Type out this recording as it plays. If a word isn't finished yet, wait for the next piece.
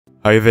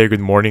Hi there, good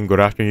morning, good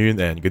afternoon,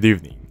 and good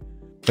evening.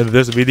 In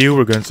this video,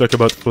 we're going to talk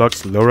about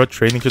Flux Lora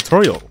Training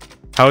tutorial,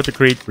 how to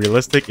create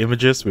realistic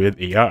images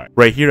with AI.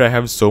 Right here, I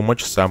have so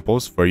much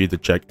samples for you to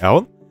check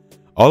out.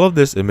 All of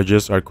these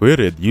images are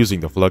created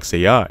using the Flux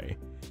AI,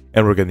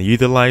 and we're going to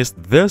utilize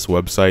this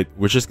website,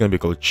 which is going to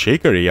be called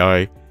Shakker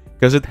AI,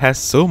 because it has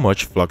so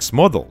much Flux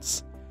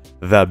models.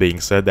 That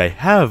being said, I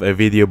have a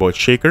video about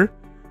Shakker,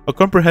 a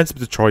comprehensive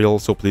tutorial,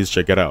 so please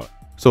check it out.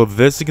 So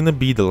this is going to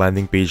be the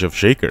landing page of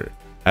Shakker.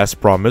 As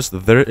promised,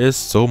 there is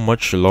so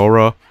much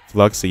Lora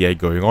Flux AI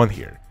going on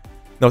here.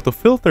 Now to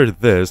filter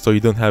this so you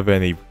don't have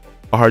any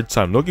hard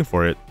time looking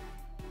for it,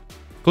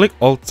 click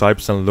all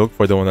types and look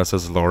for the one that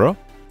says Lora.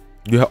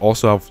 You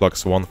also have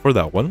Flux 1 for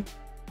that one.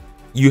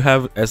 You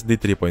have SD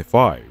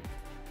 3.5.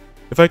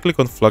 If I click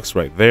on Flux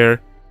right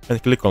there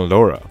and click on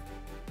Lora,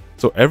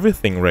 so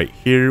everything right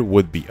here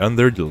would be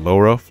under the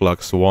Lora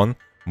Flux 1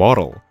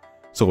 model.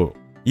 So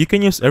you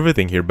can use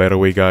everything here, by the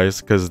way, guys,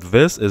 because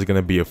this is going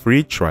to be a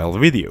free trial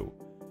video.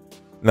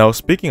 Now,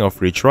 speaking of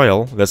free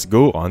trial, let's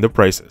go on the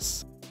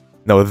prices.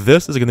 Now,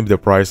 this is going to be the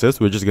prices,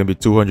 which is going to be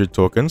 200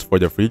 tokens for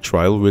the free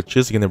trial, which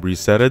is going to be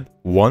resetted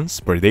once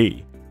per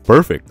day.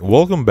 Perfect.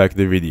 Welcome back to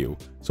the video.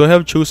 So I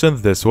have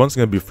chosen this one. It's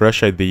going to be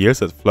Fresh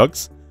Ideas at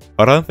Flux,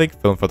 Authentic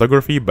Film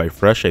Photography by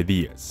Fresh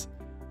Ideas.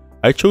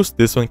 I chose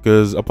this one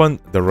because upon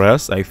the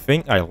rest, I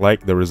think I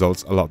like the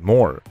results a lot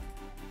more.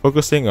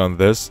 Focusing on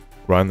this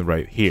run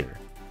right here.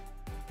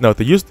 Now,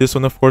 to use this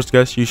one, of course,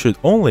 guys, you should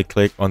only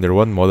click on the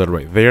one model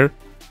right there,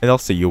 and I'll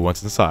see you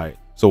once inside.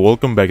 So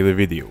welcome back to the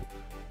video.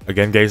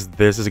 Again, guys,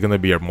 this is going to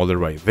be our model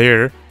right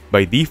there.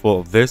 By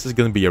default, this is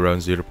going to be around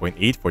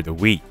 0.8 for the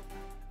weight.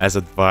 As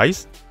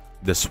advised,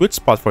 the sweet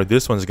spot for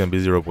this one is going to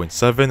be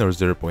 0.7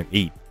 or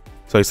 0.8.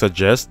 So I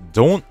suggest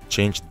don't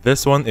change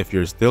this one if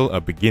you're still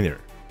a beginner.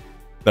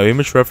 Now,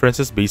 image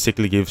references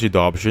basically gives you the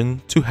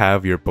option to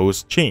have your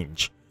pose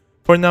change.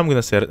 For now, I'm going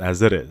to set it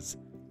as it is.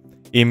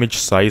 Image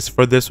size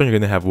for this one, you're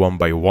going to have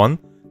 1x1,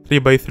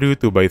 3x3,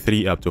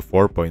 2x3, up to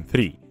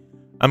 4.3.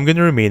 I'm going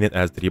to remain it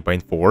as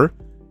 3.4.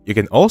 You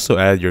can also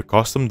add your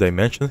custom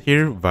dimension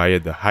here via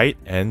the height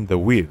and the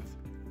width.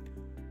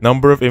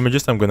 Number of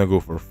images, I'm going to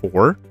go for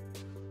 4.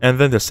 And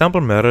then the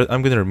sample method,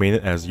 I'm going to remain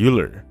it as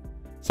Euler.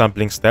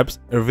 Sampling steps,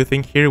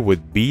 everything here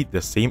would be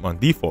the same on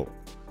default.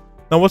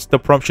 Now, what's the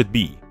prompt should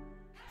be?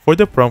 For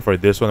the prompt for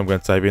this one, I'm going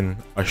to type in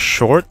a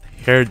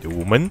short-haired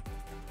woman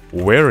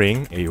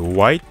wearing a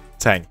white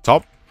tank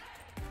top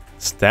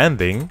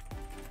standing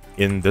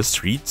in the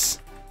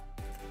streets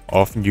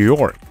of New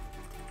York.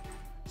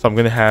 So I'm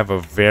going to have a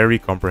very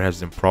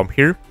comprehensive prompt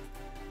here.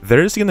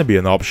 There is going to be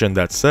an option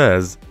that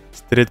says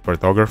street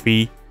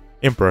photography,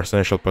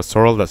 impersonation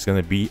pastoral. That's going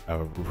to be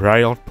a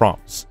real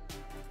prompts.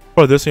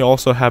 For this, you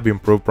also have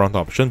improved prompt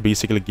option.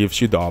 Basically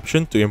gives you the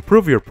option to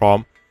improve your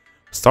prompt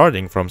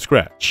starting from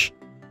scratch.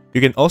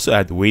 You can also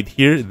add weight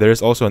here.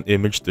 There's also an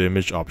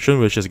image-to-image option,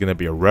 which is going to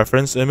be a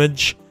reference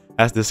image,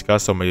 as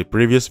discussed on my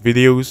previous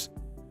videos.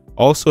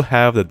 Also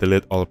have the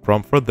delete all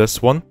prompt for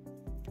this one.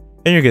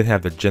 And you're going to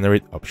have the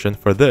generate option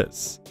for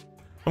this.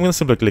 I'm going to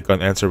simply click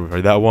on answer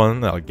for that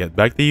one. I'll get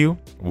back to you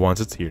once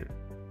it's here.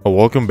 Well,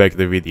 welcome back to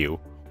the video.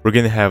 We're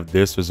going to have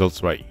these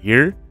results right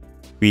here.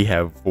 We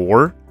have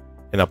 4.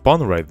 And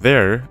upon right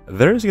there,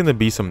 there's going to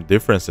be some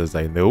differences,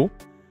 I know.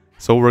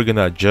 So we're going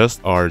to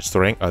adjust our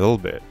strength a little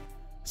bit.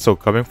 So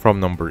coming from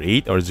number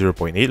 8 or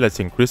 0.8, let's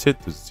increase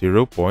it to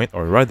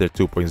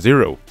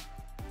 2.0.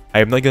 I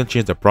am not going to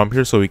change the prompt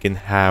here so we can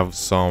have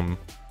some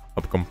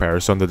of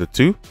comparison to the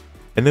two.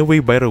 Anyway,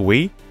 by the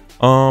way,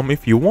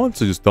 if you want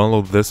to just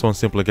download this one,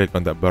 simply click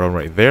on that button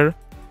right there, and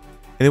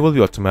it will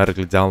be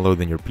automatically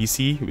downloaded in your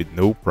PC with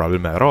no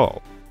problem at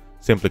all.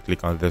 Simply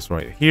click on this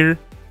right here.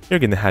 You're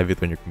going to have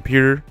it on your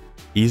computer.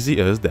 Easy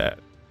as that.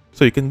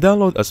 So you can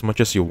download as much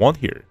as you want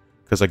here.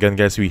 Because again,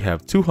 guys, we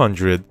have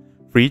 200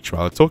 free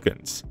trial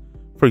tokens.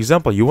 For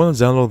example, you want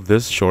to download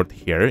this short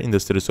hair in the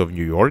streets of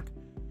New York,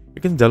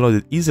 you can download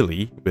it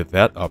easily with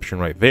that option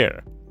right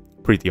there.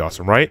 Pretty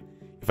awesome, right?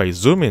 If I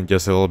zoom in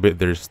just a little bit,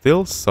 there's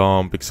still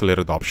some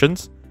pixelated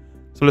options.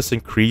 So let's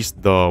increase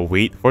the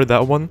weight for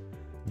that one,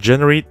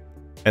 generate,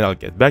 and I'll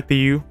get back to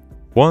you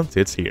once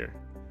it's here.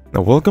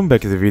 Now, welcome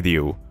back to the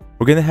video.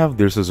 We're going to have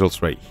these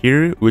results right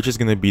here, which is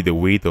going to be the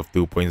weight of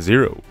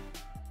 2.0.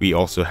 We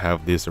also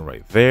have this one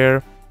right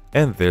there,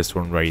 and this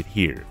one right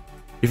here.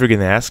 If you're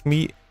going to ask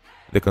me,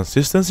 the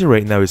consistency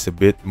right now is a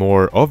bit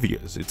more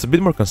obvious. It's a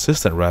bit more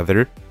consistent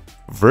rather,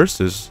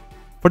 versus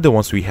for the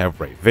ones we have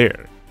right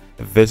there.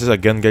 This is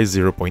again, guys,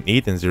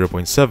 0.8 and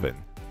 0.7.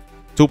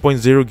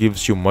 2.0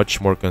 gives you much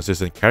more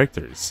consistent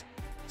characters.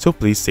 So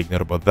please take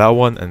note about that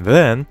one, and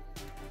then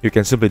you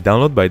can simply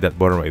download by that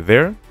button right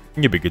there,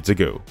 and you'll be good to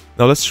go.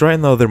 Now let's try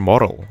another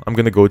model. I'm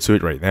going to go to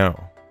it right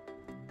now.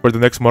 For the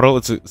next model,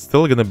 it's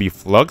still going to be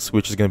Flux,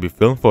 which is going to be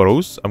film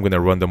photos. I'm going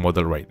to run the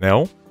model right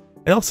now,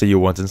 and I'll see you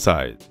once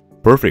inside.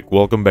 Perfect,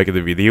 welcome back to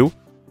the video.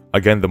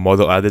 Again, the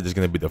model added is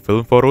going to be the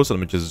film photos. Let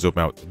me just zoom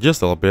out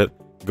just a little bit,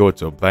 go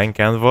to a blank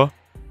canva,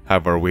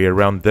 have our way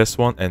around this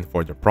one, and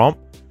for the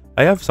prompt,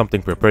 I have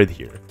something prepared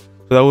here.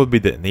 So that would be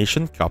the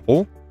nation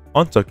couple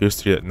on Tokyo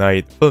Street at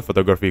night, film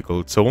photography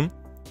cold tone.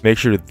 Make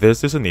sure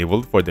this is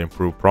enabled for the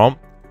improved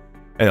prompt,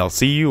 and I'll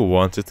see you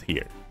once it's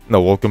here.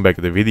 Now welcome back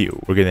to the video.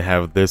 We're gonna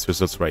have this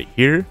results right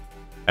here.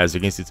 As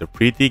you can see, it's a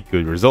pretty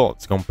good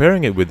results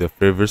comparing it with the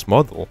previous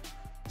model.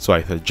 So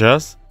I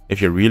suggest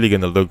if you're really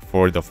gonna look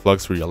for the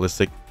Flux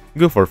Realistic,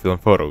 go for film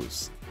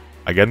photos.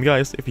 Again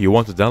guys, if you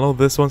want to download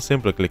this one,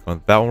 simply click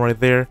on that one right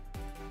there.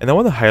 And I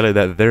want to highlight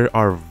that there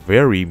are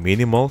very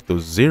minimal to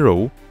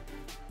zero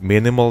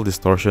minimal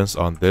distortions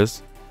on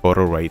this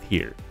photo right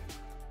here.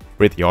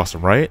 Pretty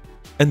awesome, right?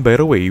 And by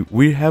the way,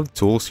 we have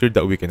tools here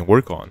that we can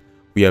work on.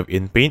 We have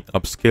in-paint,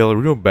 upscale,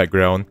 remove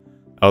background,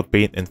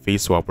 outpaint, and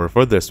face swapper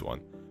for this one.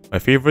 My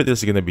favorite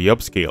is gonna be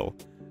upscale.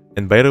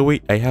 And by the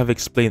way, I have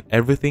explained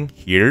everything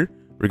here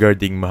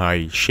regarding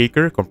my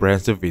Shakker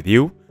comprehensive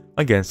video.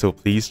 Again, so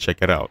please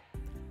check it out.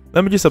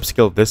 Let me just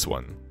upscale this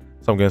one.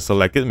 So I'm gonna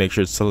select it, make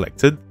sure it's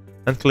selected,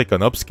 and click on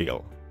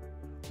upscale.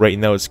 Right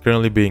now it's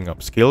currently being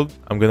upscaled.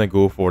 I'm gonna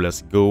go for,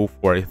 let's go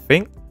for, I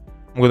think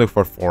I'm gonna go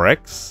for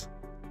 4x.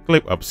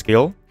 Click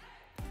upscale,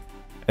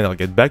 and I'll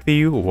get back to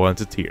you once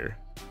it's here.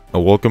 Now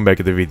welcome back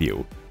to the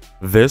video.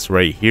 This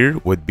right here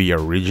would be our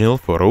original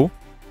photo.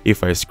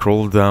 If I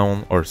scroll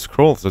down or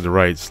scroll to the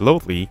right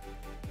slowly,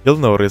 you'll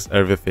notice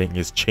everything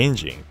is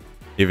changing.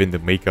 Even the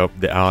makeup,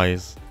 the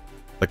eyes,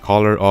 the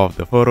color of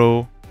the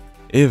photo,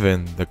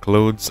 even the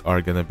clothes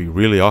are gonna be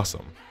really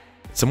awesome.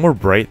 It's more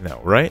bright now,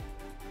 right?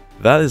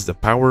 That is the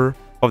power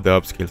of the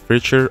upscale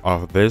feature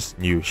of this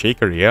new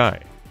Shakker AI.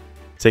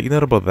 Take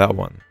note about that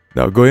one.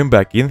 Now going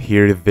back in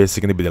here, this is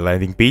gonna be the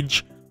landing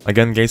page.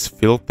 Again guys,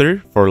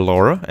 filter for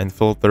Lora and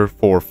filter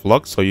for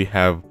Flux, so you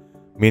have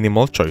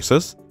minimal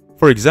choices.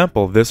 For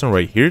example, this one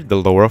right here, the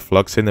Lora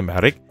Flux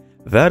Cinematic,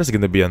 that is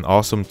gonna be an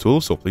awesome tool,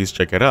 so please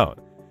check it out.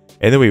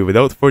 Anyway,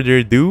 without further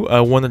ado,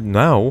 I wanna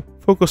now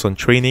focus on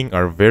training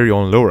our very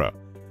own Lora.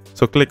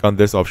 So click on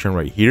this option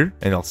right here,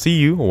 and I'll see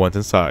you once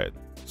inside.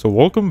 So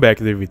welcome back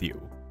to the video.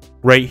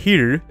 Right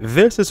here,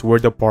 this is where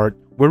the part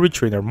where we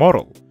train our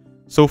model.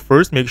 So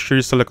first, make sure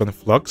you select on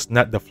Flux,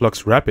 not the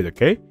Flux Rapid,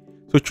 okay?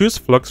 So choose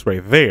Flux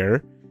right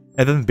there,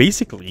 and then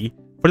basically,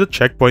 for the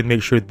checkpoint,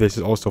 make sure this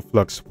is also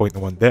Flux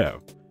 0.1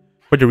 dev.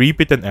 For the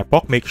repeat and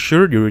epoch, make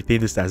sure you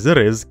retain this as it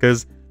is,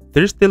 because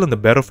they're still in the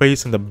beta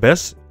phase and the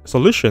best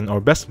solution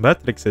or best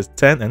metrics is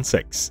 10 and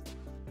 6.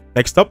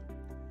 Next up,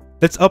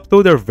 let's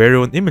upload our very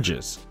own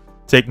images.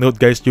 Take note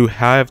guys, you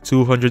have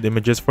 200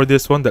 images for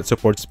this one that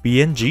supports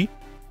PNG,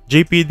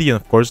 JPG, and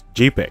of course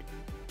JPEG.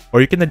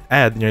 Or you can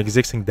add in your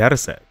existing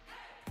dataset.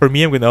 For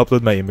me, I'm going to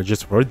upload my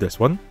images for this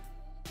one.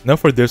 Now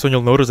for this one,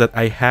 you'll notice that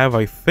I have,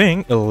 I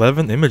think,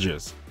 11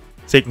 images.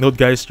 Take note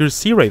guys, you'll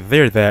see right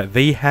there that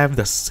they have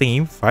the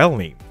same file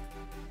name.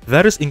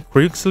 That is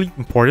incredibly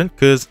important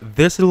because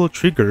this will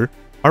trigger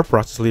our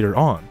process later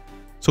on.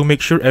 So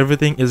make sure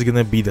everything is going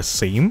to be the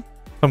same.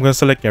 I'm going to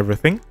select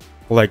everything,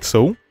 like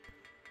so.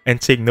 And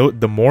take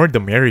note, the more the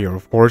merrier.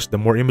 Of course, the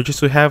more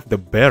images you have, the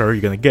better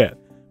you're going to get.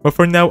 But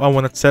for now, I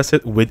want to test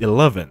it with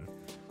 11.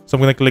 So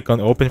I'm going to click on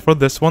open for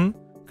this one,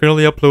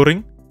 currently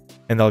uploading,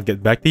 and I'll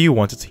get back to you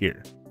once it's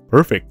here.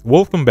 Perfect,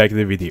 welcome back to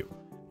the video.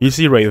 You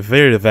see right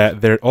there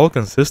that they're all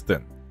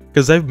consistent,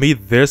 because I've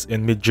made this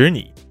in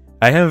Midjourney.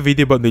 I have a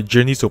video about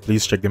Midjourney, so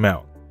please check them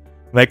out.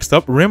 Next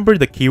up, remember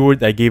the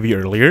keyword I gave you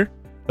earlier?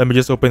 Let me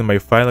just open my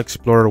file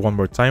explorer one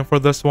more time for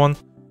this one.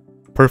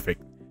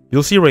 Perfect.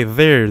 You'll see right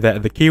there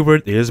that the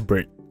keyword is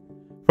bird.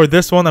 For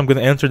this one, I'm going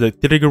to enter the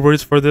trigger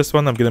words for this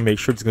one. I'm going to make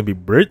sure it's going to be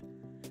bird.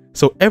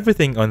 So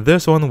everything on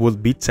this one will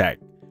be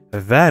tagged.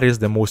 That is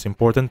the most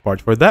important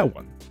part for that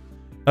one.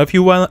 Now, if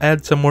you want to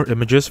add some more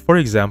images, for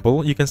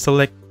example, you can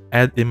select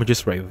add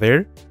images right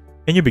there,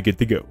 and you'll be good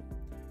to go.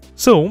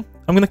 So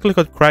I'm going to click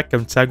on crack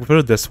and tag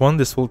for this one.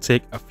 This will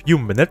take a few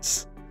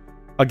minutes.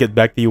 I'll get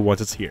back to you once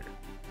it's here.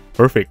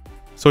 Perfect.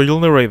 So you'll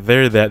know right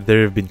there that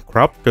they have been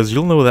cropped, because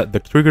you'll know that the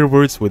trigger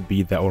words would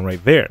be that one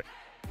right there.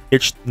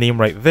 Each name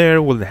right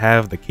there will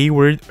have the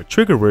keyword or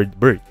trigger word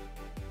bird.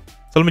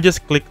 So let me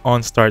just click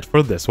on start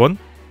for this one.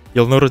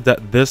 You'll notice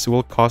that this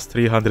will cost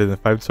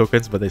 305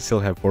 tokens, but I still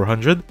have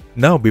 400.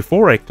 Now,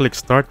 before I click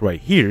start right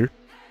here,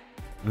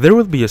 there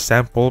will be a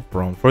sample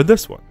prompt for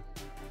this one.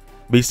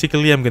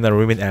 Basically, I'm gonna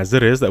remain as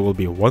it is. That will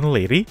be one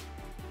lady,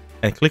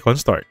 and click on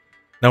start.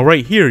 Now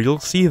right here, you'll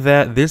see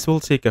that this will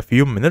take a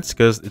few minutes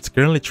because it's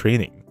currently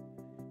training.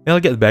 And I'll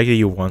get back to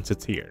you once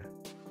it's here.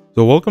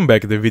 So welcome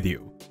back to the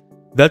video.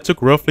 That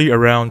took roughly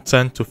around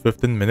 10 to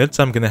 15 minutes.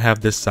 I'm gonna have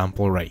this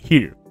sample right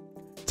here.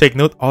 Take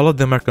note, all of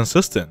them are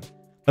consistent.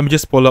 Let me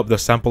just pull up the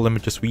sample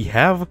images we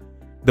have,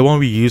 the one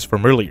we used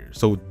from earlier.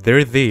 So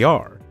there they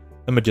are.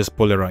 Let me just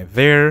pull it right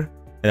there.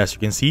 And as you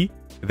can see,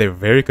 they're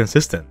very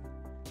consistent.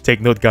 Take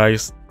note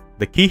guys,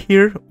 the key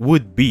here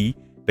would be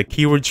the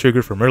keyword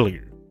trigger from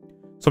earlier.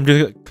 So I'm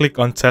just gonna click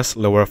on test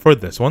Lora for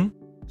this one.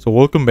 So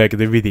welcome back to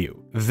the video.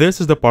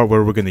 This is the part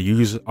where we're gonna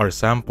use our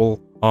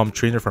sample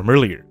trainer from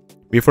earlier.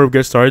 Before we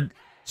get started,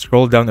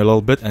 scroll down a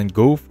little bit and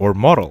go for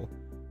model.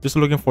 Just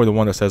looking for the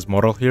one that says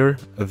model here.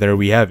 There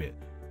we have it.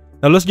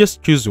 Now let's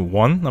just choose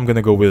one. I'm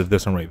gonna go with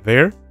this one right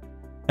there.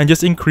 And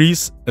just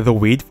increase the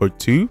weight for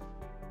 2.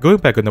 Going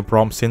back on the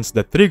prompt, since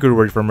the trigger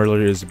word from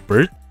earlier is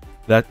Bert,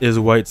 that is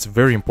why it's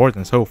very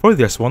important. So for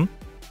this one,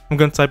 I'm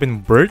gonna type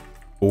in Bert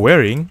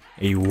wearing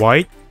a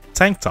white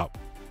tank top.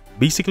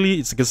 Basically,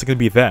 it's just gonna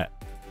be that.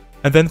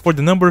 And then for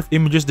the number of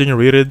images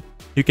generated,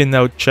 you can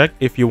now check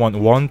if you want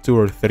 1, 2,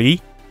 or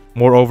 3.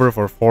 Moreover,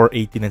 for 4,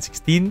 18, and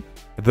 16,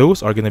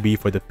 those are gonna be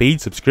for the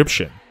paid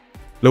subscription.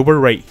 Lower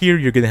right here,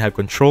 you're gonna have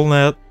control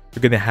net,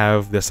 you're gonna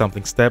have the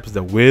sampling steps,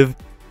 the width,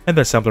 and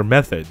the sampler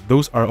method.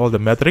 Those are all the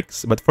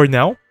metrics, but for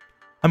now,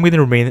 I'm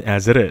gonna remain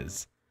as it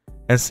is.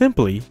 And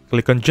simply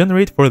click on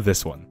generate for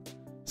this one.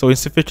 So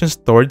insufficient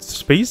storage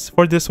space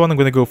for this one, I'm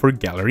gonna go for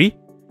gallery,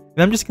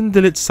 and I'm just gonna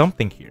delete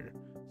something here.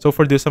 So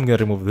for this, I'm gonna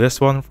remove this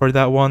one for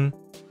that one.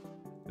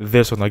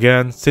 This one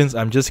again, since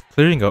I'm just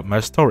clearing out my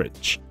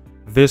storage.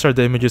 These are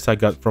the images I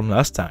got from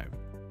last time.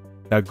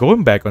 Now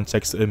going back on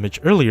text to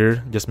image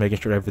earlier, just making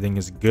sure everything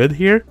is good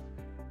here.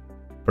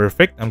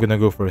 Perfect, I'm gonna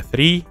go for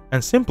 3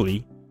 and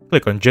simply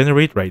click on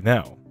generate right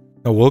now.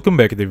 Now welcome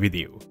back to the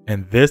video,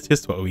 and this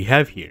is what we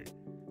have here.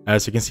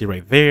 As you can see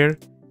right there,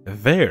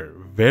 they're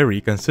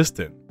very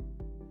consistent.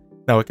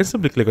 Now I can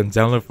simply click on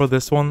download for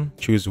this one,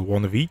 choose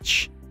one of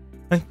each,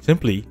 and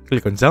simply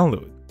click on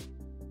download.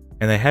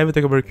 And I have it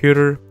on my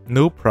computer,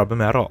 no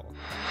problem at all.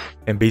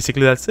 And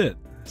basically that's it.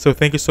 So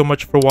thank you so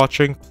much for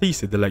watching,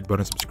 please hit the like button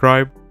and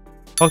subscribe.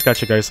 I'll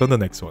catch you guys on the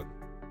next one.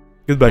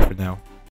 Goodbye for now.